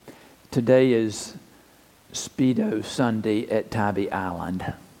Today is Speedo Sunday at Tybee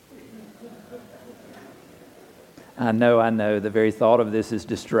Island. I know, the very thought of this is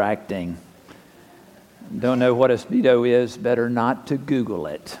distracting. Don't know what a Speedo is, better not to Google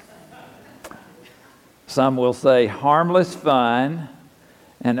it. Some will say harmless fun,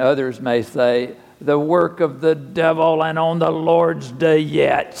 and others may say the work of the devil and on the Lord's day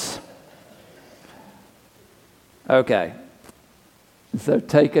yet. Okay, so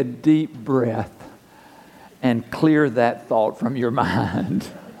take a deep breath and clear that thought from your mind.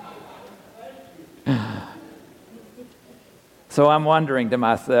 So I'm wondering to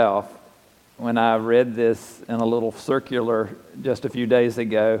myself, when I read this in a little circular just a few days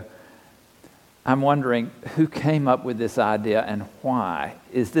ago, I'm wondering who came up with this idea and why.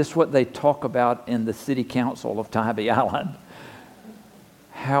 Is this what they talk about in the City Council of Tybee Island?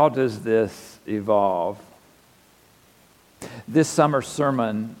 How does this evolve? This summer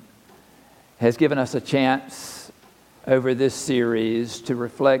sermon has given us a chance over this series to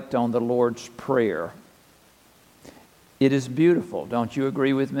reflect on the Lord's Prayer. It is beautiful, don't you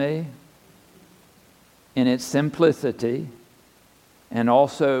agree with me? In its simplicity and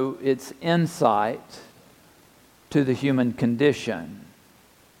also its insight to the human condition.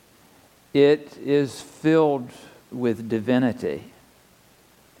 It is filled with divinity.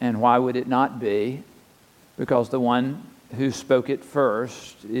 And why would it not be? Because the one who spoke it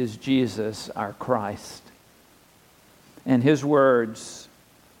first is Jesus, our Christ. And his words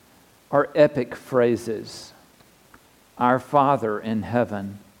are epic phrases. Our Father in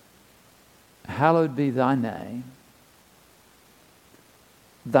heaven, hallowed be thy name.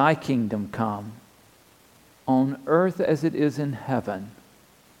 Thy kingdom come, on earth as it is in heaven.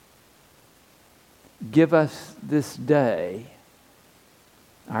 Give us this day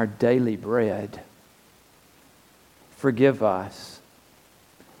our daily bread. Forgive us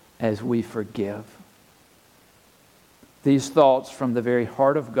as we forgive. These thoughts from the very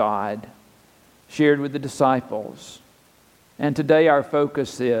heart of God, shared with the disciples. And today our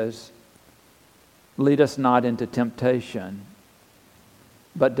focus is, lead us not into temptation,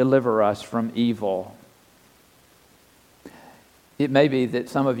 but deliver us from evil. It may be that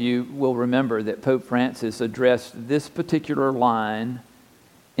some of you will remember that Pope Francis addressed this particular line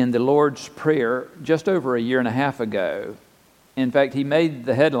in the Lord's Prayer just over a year and a half ago. In fact, he made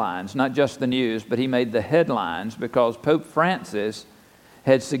the headlines, not just the news, but he made the headlines because Pope Francis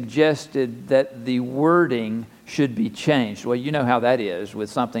had suggested that the wording should be changed. Well, you know how that is with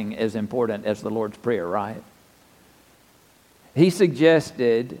something as important as the Lord's Prayer, right? He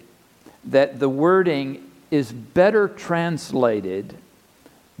suggested that the wording is better translated,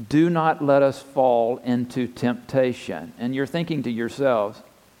 do not let us fall into temptation. And you're thinking to yourselves,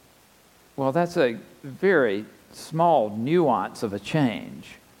 well, that's a very small nuance of a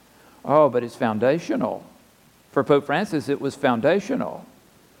change. Oh, but it's foundational. For Pope Francis, it was foundational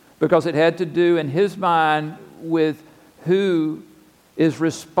because it had to do in his mind with who is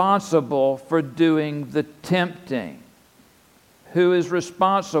responsible for doing the tempting. Who is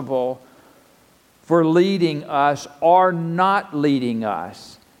responsible for leading us or not leading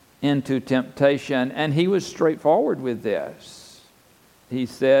us into temptation. And he was straightforward with this. He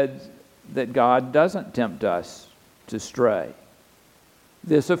said that God doesn't tempt us to stray.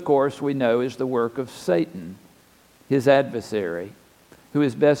 This, of course, we know is the work of Satan, his adversary, who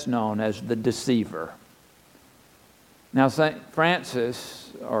is best known as the deceiver. Now, St.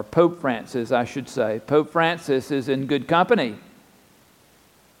 Francis, or Pope Francis, I should say, Pope Francis is in good company.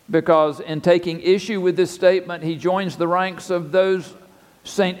 Because in taking issue with this statement, he joins the ranks of those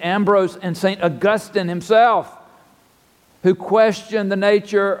St. Ambrose and St. Augustine himself, who question the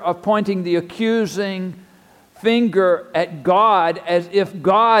nature of pointing the accusing finger at God as if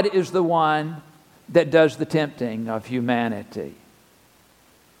God is the one that does the tempting of humanity.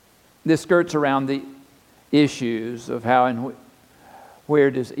 This skirts around the issues of how and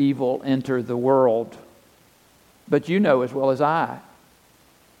where does evil enter the world. But you know as well as I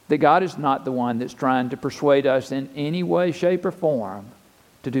that God is not the one that's trying to persuade us in any way, shape, or form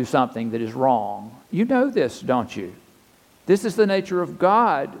to do something that is wrong. You know this, don't you? This is the nature of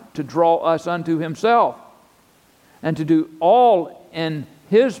God, to draw us unto himself and to do all in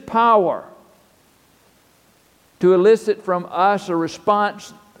his power to elicit from us a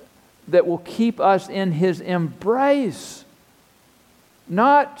response that will keep us in his embrace,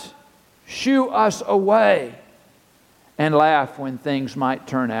 not shoo us away and laugh when things might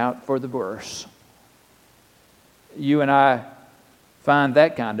turn out for the worse. You and I find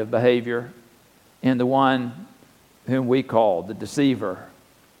that kind of behavior in the one whom we call the deceiver.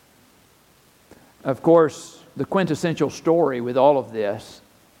 Of course, the quintessential story with all of this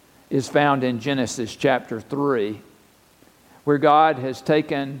is found in Genesis chapter 3, where God has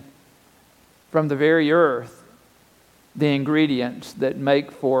taken from the very earth the ingredients that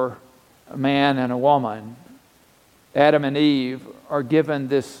make for a man and a woman. Adam and Eve are given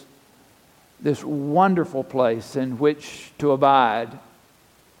this wonderful place in which to abide.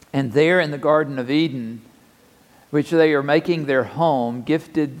 And there in the Garden of Eden, which they are making their home,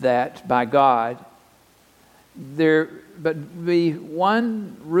 gifted that by God, there but be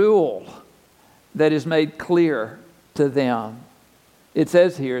one rule that is made clear to them. It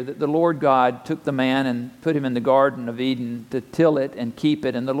says here that the Lord God took the man and put him in the Garden of Eden to till it and keep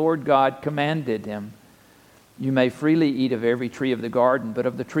it. And the Lord God commanded him, "You may freely eat of every tree of the garden, but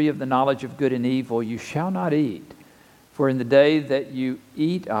of the tree of the knowledge of good and evil you shall not eat. For in the day that you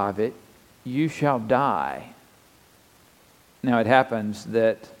eat of it, you shall die." Now it happens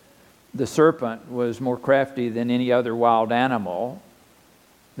that the serpent was more crafty than any other wild animal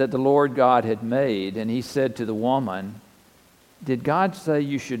that the Lord God had made. And he said to the woman, "Did God say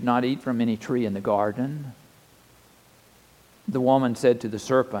you should not eat from any tree in the garden?" The woman said to the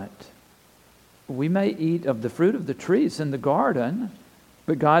serpent, "We may eat of the fruit of the trees in the garden,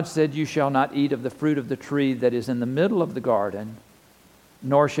 but God said you shall not eat of the fruit of the tree that is in the middle of the garden,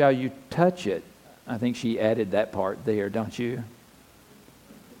 nor shall you touch it." I think she added that part there, don't you?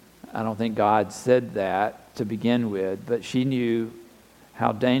 I don't think God said that to begin with, but she knew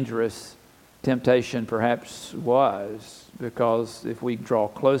how dangerous temptation perhaps was, because if we draw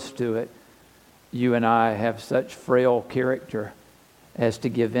close to it, you and I have such frail character as to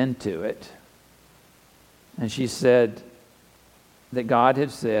give in to it. And she said that God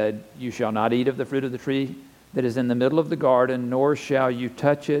had said, "You shall not eat of the fruit of the tree that is in the middle of the garden, nor shall you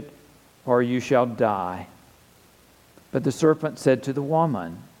touch it, or you shall die." But the serpent said to the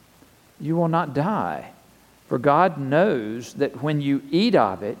woman, "You will not die, for God knows that when you eat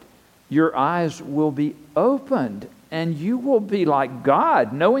of it, your eyes will be opened, and you will be like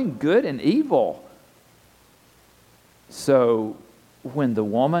God, knowing good and evil." So when the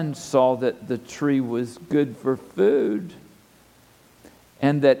woman saw that the tree was good for food,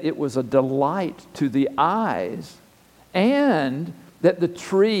 and that it was a delight to the eyes, and that the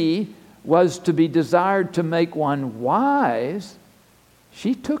tree was to be desired to make one wise,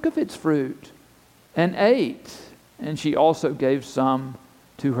 she took of its fruit and ate, and she also gave some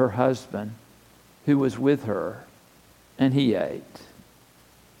to her husband who was with her, and he ate.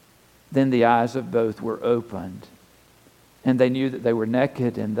 Then the eyes of both were opened, and they knew that they were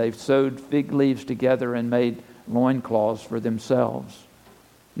naked, and they sewed fig leaves together and made loincloths for themselves.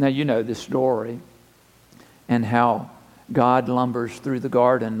 Now you know this story, and how God lumbers through the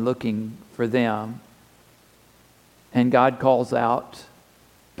garden looking for them. And God calls out,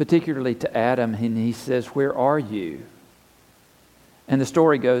 particularly to Adam, and he says, "Where are you?" And the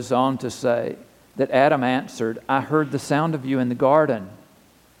story goes on to say that Adam answered, "I heard the sound of you in the garden,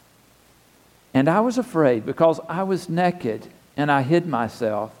 and I was afraid because I was naked and I hid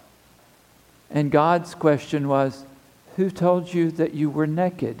myself." And God's question was, "Who told you that you were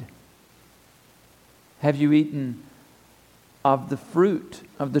naked? Have you eaten of the fruit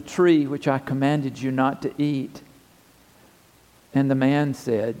of the tree which I commanded you not to eat?" And the man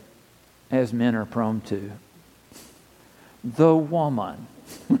said, as men are prone to, "The woman,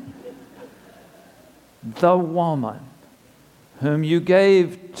 the woman whom you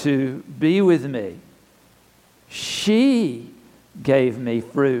gave to be with me, she gave me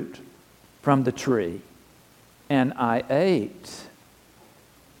fruit from the tree, and I ate."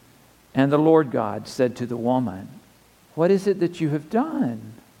 And the Lord God said to the woman, "What is it that you have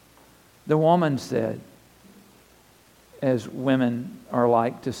done?" The woman said, as women are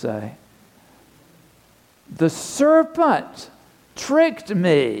like to say, "The serpent tricked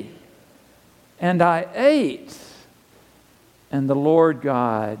me, and I ate." And the Lord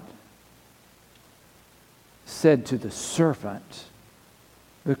God said to the serpent,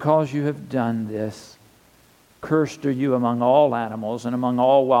 "Because you have done this, cursed are you among all animals and among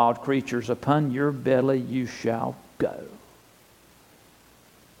all wild creatures. Upon your belly you shall go."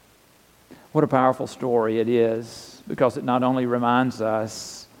 What a powerful story it is, because it not only reminds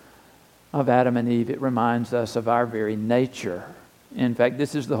us of Adam and Eve, it reminds us of our very nature. In fact,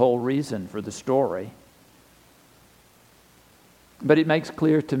 this is the whole reason for the story. But it makes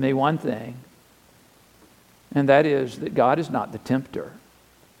clear to me one thing, and that is that God is not the tempter.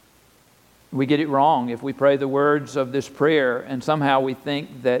 We get it wrong if we pray the words of this prayer and somehow we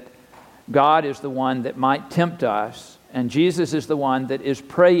think that God is the one that might tempt us and Jesus is the one that is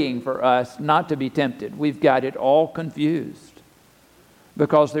praying for us not to be tempted. We've got it all confused,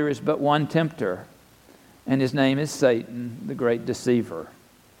 because there is but one tempter, and his name is Satan, the great deceiver.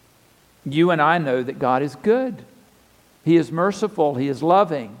 You and I know that God is good. He is merciful. He is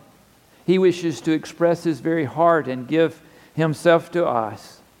loving. He wishes to express His very heart and give Himself to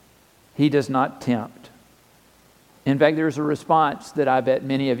us. He does not tempt. In fact, there's a response that I bet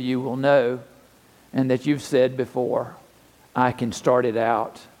many of you will know and that you've said before. I can start it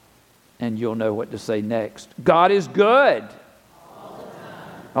out and you'll know what to say next. God is good.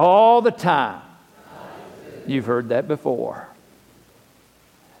 All the time. You've heard that before.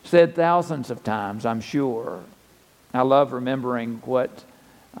 Said thousands of times, I'm sure. I love remembering what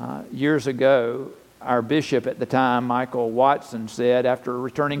years ago our bishop at the time, Michael Watson, said after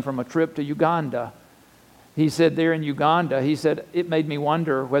returning from a trip to Uganda. He said there in Uganda, he said, it made me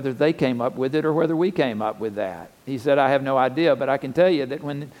wonder whether they came up with it or whether we came up with that. He said, I have no idea, but I can tell you that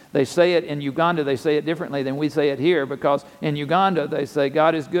when they say it in Uganda, they say it differently than we say it here, because in Uganda they say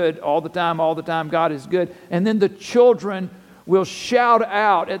God is good all the time, God is good. And then the children will shout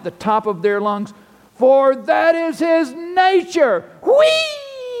out at the top of their lungs, for that is His nature. Whee!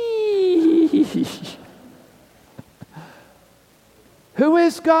 Who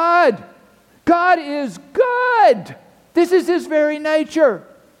is God? God is good. This is His very nature.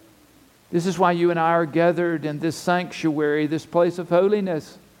 This is why you and I are gathered in this sanctuary, this place of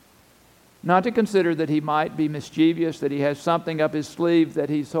holiness. Not to consider that He might be mischievous, that He has something up His sleeve that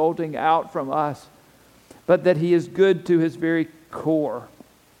He's holding out from us, but that He is good to His very core.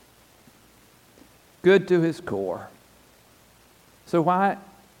 Good to His core. So why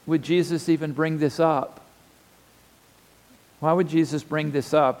would Jesus even bring this up? Why would Jesus bring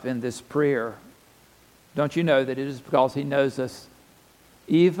this up in this prayer? Don't you know that it is because He knows us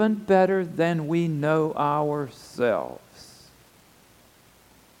even better than we know ourselves?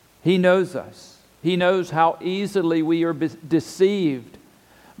 He knows us. He knows how easily we are deceived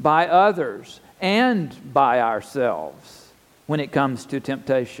by others and by ourselves when it comes to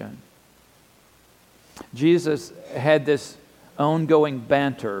temptation. Jesus had this ongoing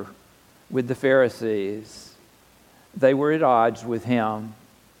banter with the Pharisees. They were at odds with Him.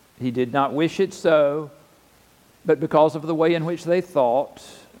 He did not wish it so, but because of the way in which they thought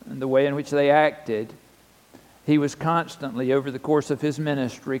and the way in which they acted, He was constantly, over the course of His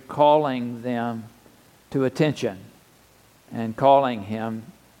ministry, calling them to attention and calling him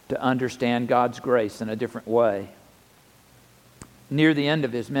to understand God's grace in a different way. Near the end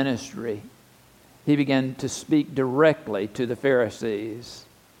of His ministry, He began to speak directly to the Pharisees.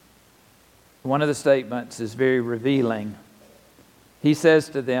 One of the statements is very revealing. He says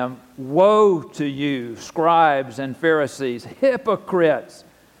to them, "Woe to you, scribes and Pharisees, hypocrites!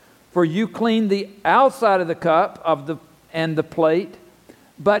 For you clean the outside of the cup and the plate,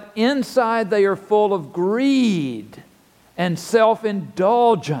 but inside they are full of greed and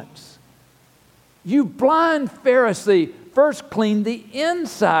self-indulgence. You blind Pharisee, first clean the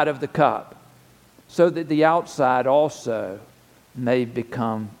inside of the cup, so that the outside also may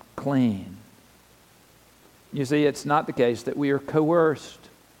become clean." You see, it's not the case that we are coerced.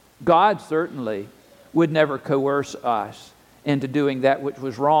 God certainly would never coerce us into doing that which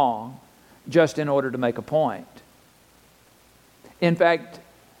was wrong just in order to make a point. In fact,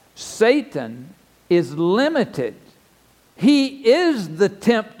 Satan is limited. He is the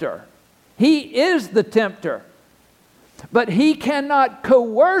tempter. He is the tempter. But he cannot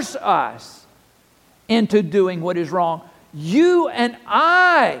coerce us into doing what is wrong. You and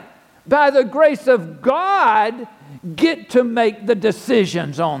I, by the grace of God, get to make the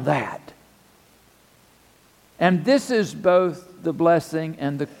decisions on that. And this is both the blessing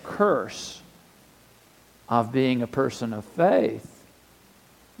and the curse of being a person of faith,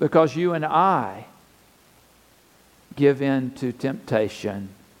 because you and I give in to temptation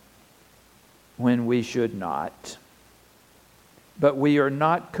when we should not. But we are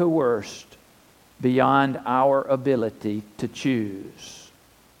not coerced beyond our ability to choose.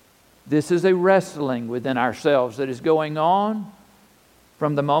 This is a wrestling within ourselves that is going on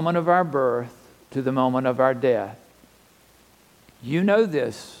from the moment of our birth to the moment of our death. You know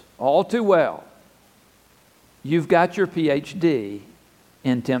this all too well. You've got your PhD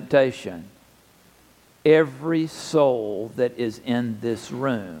in temptation. Every soul that is in this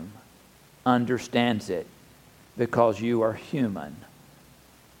room understands it because you are human.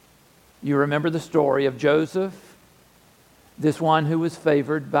 You remember the story of Joseph? This one who was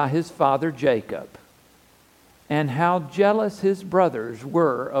favored by his father Jacob, and how jealous his brothers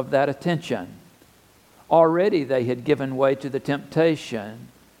were of that attention. Already they had given way to the temptation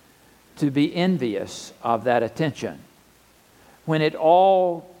to be envious of that attention. When it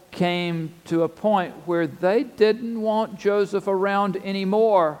all came to a point where they didn't want Joseph around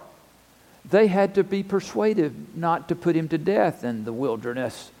anymore, they had to be persuaded not to put him to death in the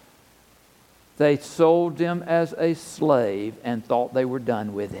wilderness They sold him as a slave and thought they were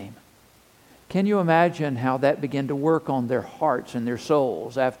done with him. Can you imagine how that began to work on their hearts and their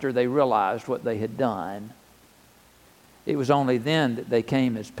souls after they realized what they had done? It was only then that they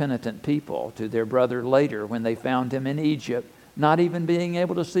came as penitent people to their brother later when they found him in Egypt, not even being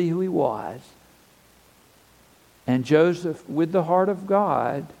able to see who he was. And Joseph, with the heart of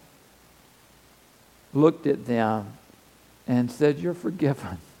God, looked at them and said, "You're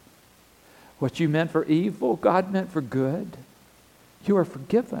forgiven. What you meant for evil, God meant for good. You are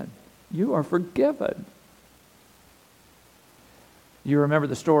forgiven. You are forgiven." You remember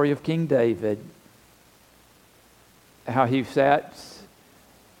the story of King David, how he sat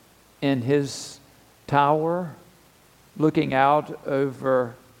in his tower looking out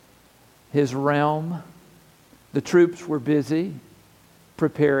over his realm. The troops were busy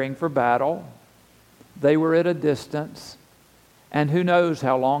preparing for battle. They were at a distance, and who knows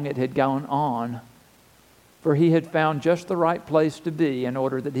how long it had gone on, for he had found just the right place to be in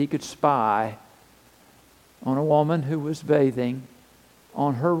order that he could spy on a woman who was bathing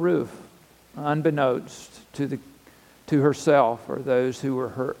on her roof, unbeknownst to herself or those who were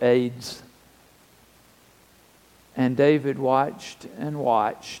her aides. And David watched and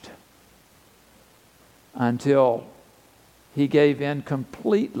watched until he gave in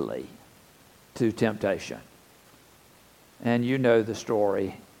completely to temptation. And you know the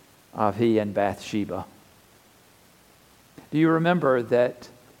story of he and Bathsheba. Do you remember that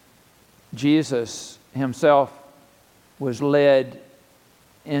Jesus himself was led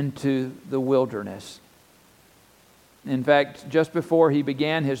into the wilderness? In fact, just before he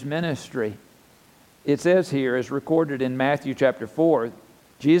began his ministry, it says here, as recorded in Matthew chapter 4,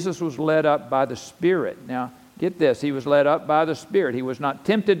 Jesus was led up by the Spirit. Now, get this, he was led up by the Spirit. He was not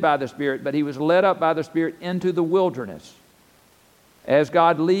tempted by the Spirit, but he was led up by the Spirit into the wilderness, as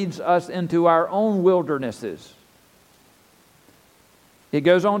God leads us into our own wildernesses. It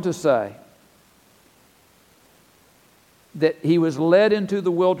goes on to say that he was led into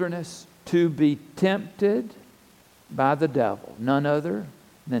the wilderness to be tempted by the devil, none other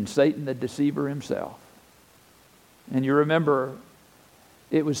than Satan the deceiver himself. And you remember,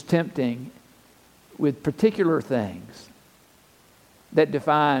 it was tempting with particular things that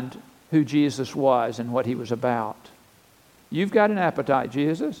defined who Jesus was and what he was about. You've got an appetite,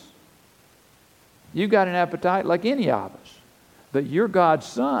 Jesus. You've got an appetite like any of us. But you're God's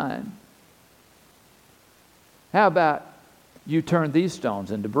son. How about you turn these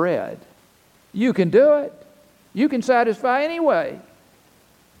stones into bread? You can do it. You can satisfy anyway.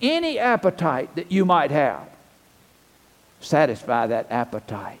 Any appetite that you might have. Satisfy that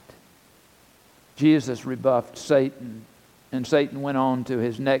appetite. Jesus rebuffed Satan, and Satan went on to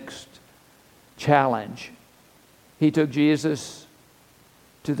his next challenge. He took Jesus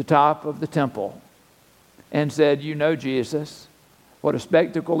to the top of the temple and said, "You know, Jesus, what a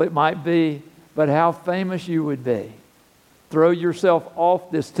spectacle it might be, but how famous you would be. Throw yourself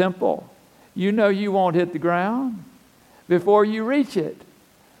off this temple. You know you won't hit the ground. Before you reach it,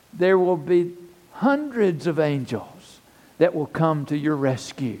 there will be hundreds of angels that will come to your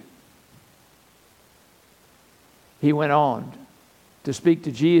rescue." He went on to speak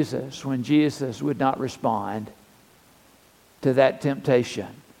to Jesus when Jesus would not respond to that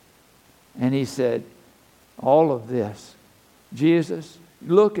temptation. And he said, all of this, Jesus,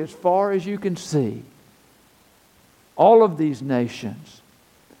 look as far as you can see. All of these nations,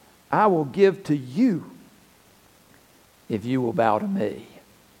 I will give to you if you will bow to me.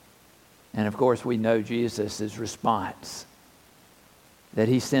 And of course, we know Jesus' response, that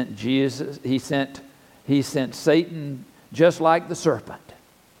he sent Satan just like the serpent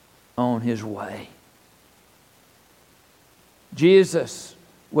on his way. Jesus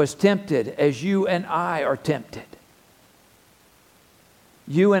was tempted as you and I are tempted.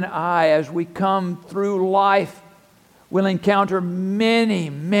 You and I, as we come through life, will encounter many,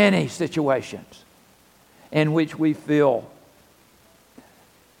 many situations in which we feel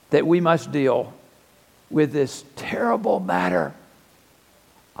that we must deal with this terrible matter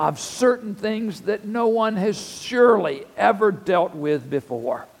of certain things that no one has surely ever dealt with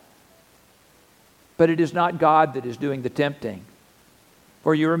before. But it is not God that is doing the tempting.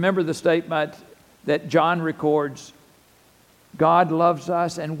 For you remember the statement that John records, God loves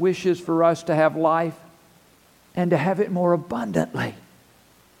us and wishes for us to have life and to have it more abundantly.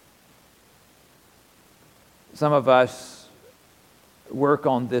 Some of us work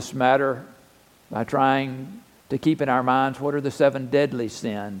on this matter by trying to keep in our minds what are the 7 deadly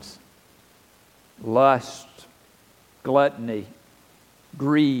sins: lust, gluttony,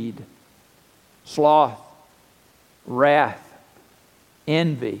 greed, sloth, wrath,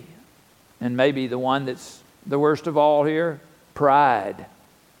 envy, And maybe the one that's the worst of all here, pride.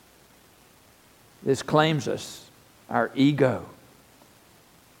 This claims us, our ego.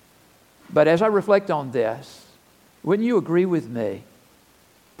 But as I reflect on this, wouldn't you agree with me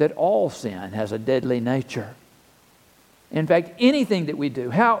that all sin has a deadly nature? In fact, anything that we do,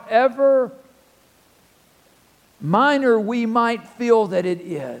 however minor we might feel that it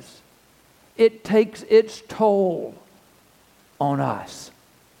is, it takes its toll on us.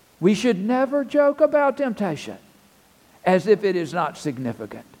 We should never joke about temptation as if it is not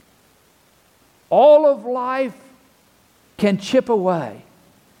significant. All of life can chip away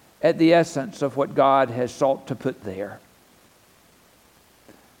at the essence of what God has sought to put there.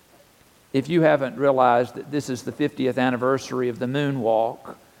 If you haven't realized that this is the 50th anniversary of the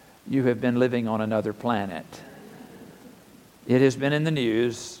moonwalk, you have been living on another planet. It has been in the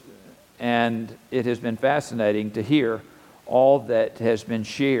news, and it has been fascinating to hear all that has been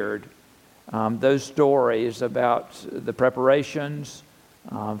shared. Those stories about the preparations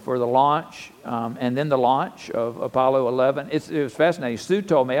for the launch, and then the launch of Apollo 11. It was fascinating. Sue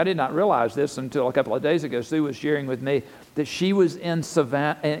told me, I did not realize this until a couple of days ago. Sue was sharing with me that she was in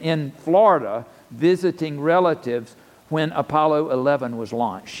Florida visiting relatives when Apollo 11 was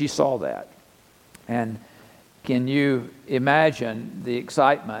launched. She saw that. And can you imagine the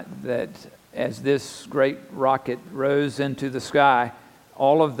excitement that as this great rocket rose into the sky,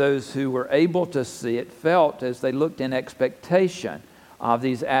 all of those who were able to see it felt as they looked in expectation of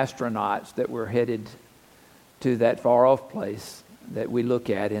these astronauts that were headed to that far-off place that we look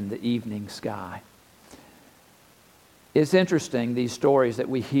at in the evening sky. It's interesting, these stories that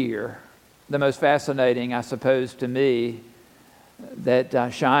we hear. The most fascinating, I suppose, to me,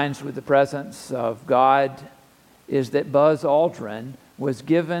 that shines with the presence of God is that Buzz Aldrin was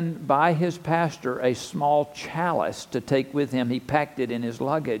given by his pastor a small chalice to take with him. He packed it in his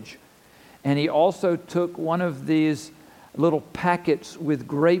luggage. And he also took one of these little packets with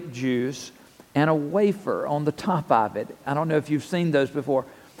grape juice and a wafer on the top of it. I don't know if you've seen those before,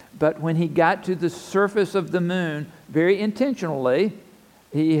 but when he got to the surface of the moon, very intentionally,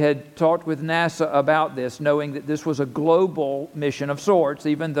 he had talked with NASA about this, knowing that this was a global mission of sorts,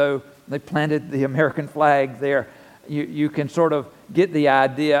 even though they planted the American flag there. You can sort of get the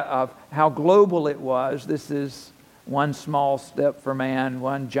idea of how global it was. This is one small step for man,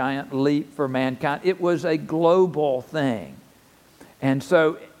 one giant leap for mankind. It was a global thing. And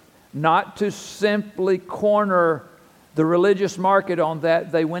so, not to simply corner the religious market on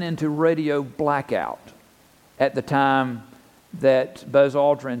that, they went into radio blackout at the time that Buzz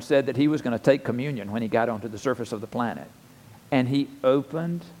Aldrin said that he was going to take communion when he got onto the surface of the planet. And he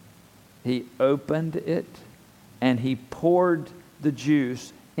opened it, and he poured the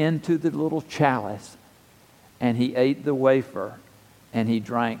juice into the little chalice, and he ate the wafer, and he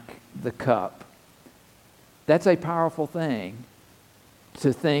drank the cup. That's a powerful thing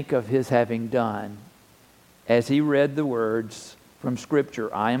to think of his having done as he read the words from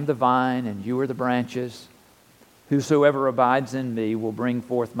Scripture, I am the vine and you are the branches. Whosoever abides in me will bring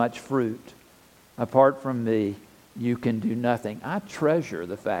forth much fruit. Apart from me, you can do nothing. I treasure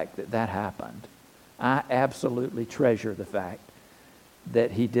the fact that that happened. I absolutely treasure the fact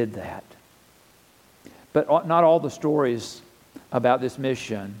that he did that. But not all the stories about this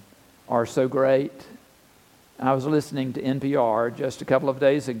mission are so great. I was listening to NPR just a couple of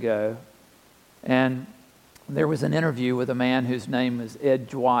days ago, and there was an interview with a man whose name is Ed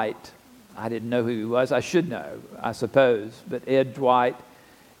Dwight. I didn't know who he was. I should know, I suppose. But Ed Dwight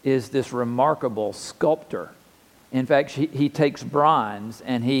is this remarkable sculptor. In fact, he takes bronze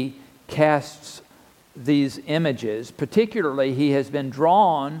and he casts these images. Particularly, he has been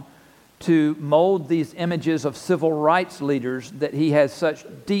drawn to mold these images of civil rights leaders that he has such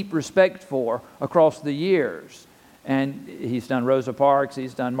deep respect for across the years. And he's done Rosa Parks,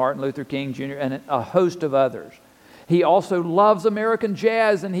 he's done Martin Luther King Jr., and a host of others. He also loves American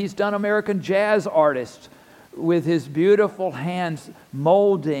jazz, and he's done American jazz artists with his beautiful hands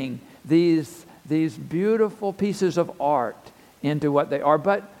molding these beautiful pieces of art into what they are.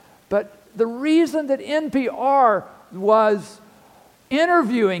 But the reason that NPR was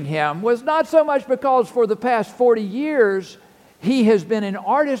interviewing him was not so much because for the past 40 years he has been an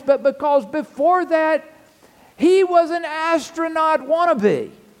artist, but because before that he was an astronaut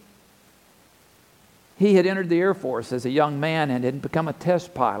wannabe. He had entered the Air Force as a young man and had become a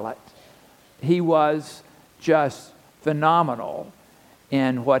test pilot. He was just phenomenal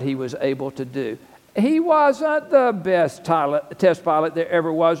in what he was able to do. He wasn't the best test pilot there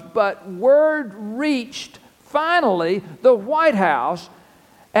ever was, but word reached finally the White House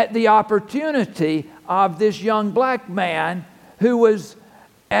at the opportunity of this young black man who was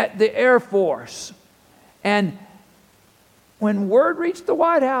at the Air Force. And when word reached the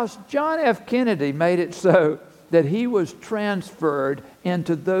White House, John F. Kennedy made it so that he was transferred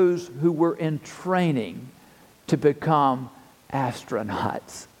into those who were in training to become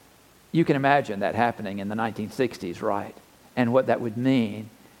astronauts. You can imagine that happening in the 1960s, right? And what that would mean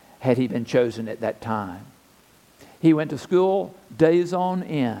had he been chosen at that time. He went to school days on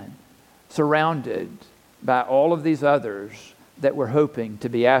end, surrounded by all of these others that were hoping to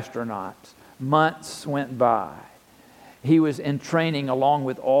be astronauts. Months went by. He was in training along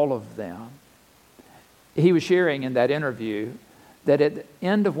with all of them. He was sharing in that interview that at the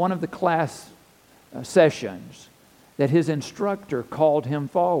end of one of the class sessions, that his instructor called him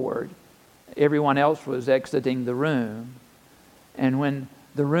forward. Everyone else was exiting the room. And when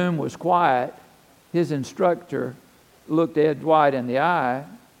the room was quiet, his instructor looked Ed White in the eye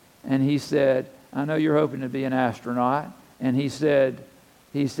and he said, I know you're hoping to be an astronaut. And he said,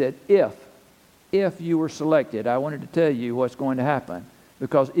 if you were selected, I wanted to tell you what's going to happen.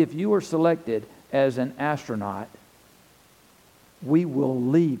 Because if you were selected as an astronaut, we will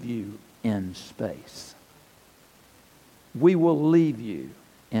leave you in space. We will leave you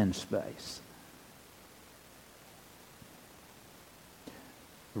in space.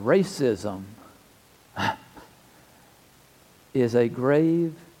 Racism is a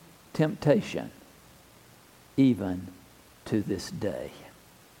grave temptation even to this day.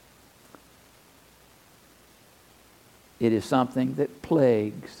 It is something that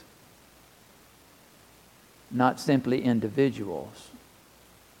plagues not simply individuals,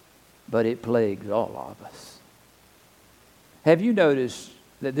 but it plagues all of us. Have you noticed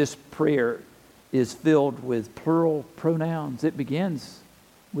that this prayer is filled with plural pronouns? It begins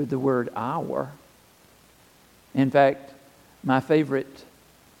with the word our. In fact, my favorite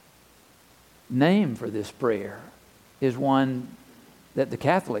name for this prayer is one that the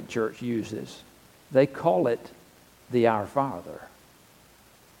Catholic Church uses. They call it the Our Father.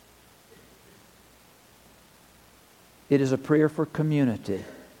 It is a prayer for community.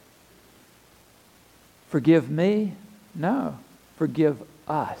 Forgive me? No. Forgive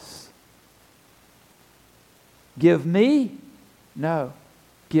us. Give me? No.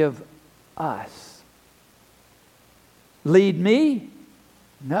 Give us. Lead me?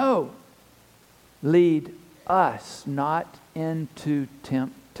 No. Lead us not into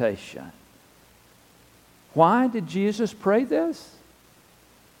temptation. Why did Jesus pray this?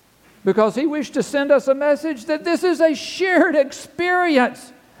 Because he wished to send us a message that this is a shared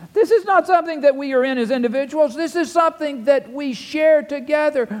experience. This is not something that we are in as individuals. This is something that we share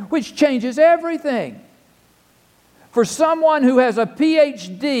together, which changes everything. For someone who has a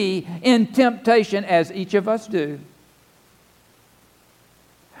PhD in temptation, as each of us do,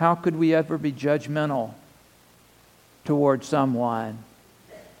 how could we ever be judgmental toward someone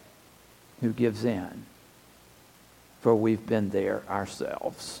who gives in? For we've been there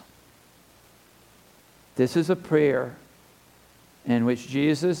ourselves. This is a prayer in which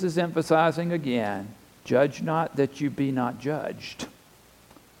Jesus is emphasizing again, judge not that you be not judged.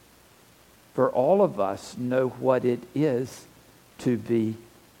 For all of us know what it is to be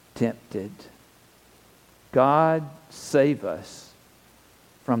tempted. God save us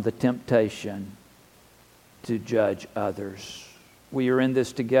from the temptation to judge others. We are in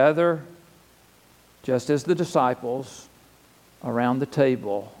this together, just as the disciples around the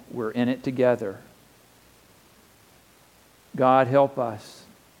table were in it together. God help us,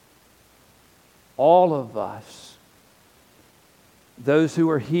 all of us, those who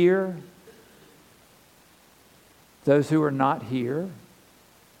are here, those who are not here,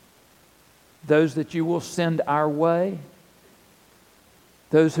 those that you will send our way,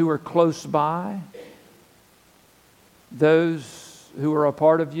 those who are close by, those who are a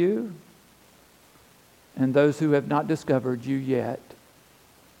part of you, and those who have not discovered you yet.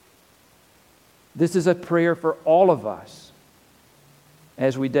 This is a prayer for all of us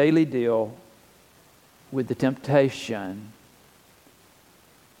as we daily deal with the temptation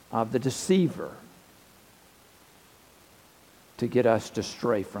of the deceiver to get us to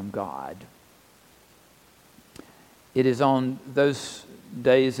stray from God. It is on those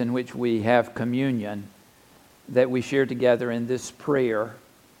days in which we have communion that we share together in this prayer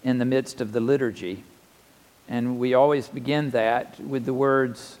in the midst of the liturgy. And we always begin that with the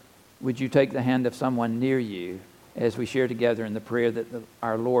words, would you take the hand of someone near you, as we share together in the prayer that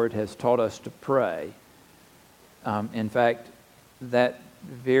our Lord has taught us to pray. In fact, that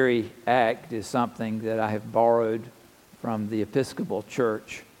very act is something that I have borrowed from the Episcopal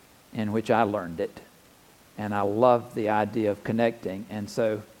Church in which I learned it. And I love the idea of connecting. And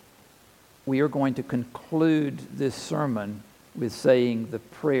so we are going to conclude this sermon with saying the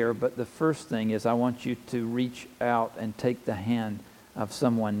prayer, but the first thing is I want you to reach out and take the hand of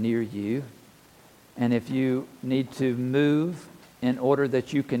someone near you. And if you need to move in order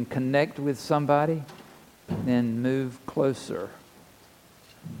that you can connect with somebody, then move closer.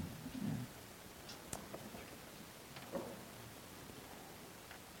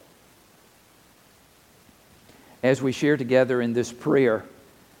 As we share together in this prayer,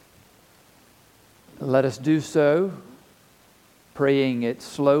 let us do so praying it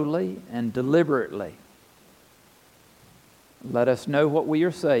slowly and deliberately. Let us know what we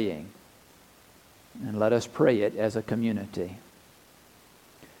are saying, and let us pray it as a community.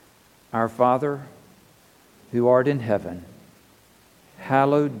 Our Father, who art in heaven,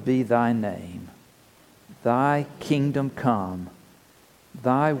 hallowed be thy name. Thy kingdom come,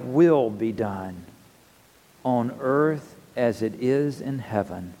 thy will be done, on earth as it is in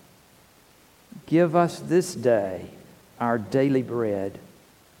heaven. Give us this day our daily bread,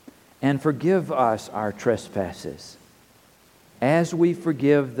 and forgive us our trespasses, as we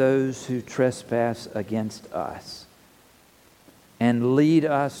forgive those who trespass against us. And lead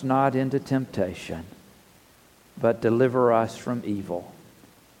us not into temptation, but deliver us from evil.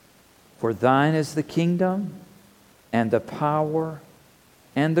 For thine is the kingdom, and the power,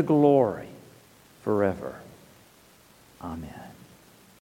 and the glory forever. Amen.